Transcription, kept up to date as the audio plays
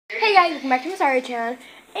Hey guys, welcome back to my channel,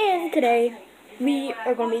 and today we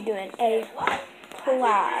are going to be doing a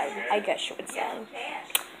collab, I guess you would say.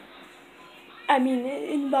 I mean, it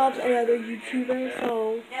involves another YouTuber,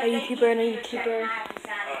 so a YouTuber and a YouTuber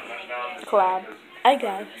collab, I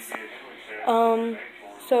guess.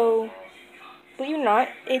 So, believe it or not,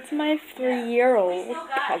 it's my 3-year-old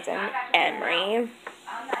cousin, Emerie.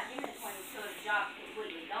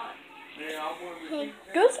 Hey,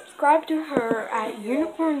 go subscribe to her at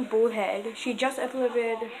Unicorn Bullhead. She just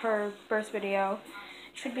uploaded her first video.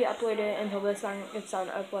 It should be uploaded until this song is done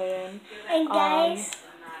uploading. And guys,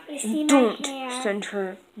 you see my don't hair. Send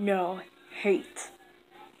her no hate.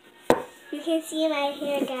 You can see my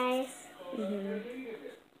hair, guys.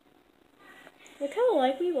 Look how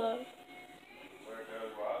alike we look.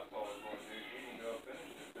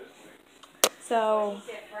 So,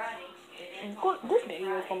 this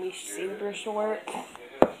video is gonna be super short.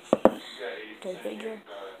 Go figure.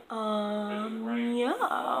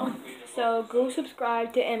 Yeah. So go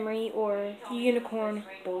subscribe to Emerie or Unicorn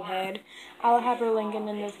Bullhead. I'll have her link in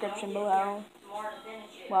the description below.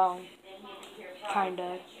 Well,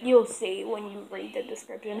 kinda. You'll see when you read the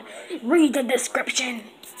description. Read the description.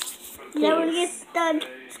 Never get done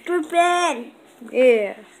scripting.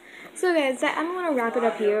 Yeah. So guys, I'm gonna wrap it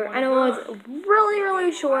up here. I know it's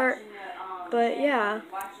really short, but yeah.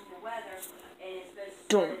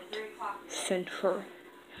 Don't send her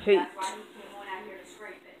hate.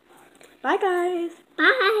 Bye guys.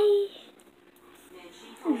 Bye.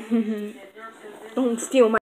 Don't steal my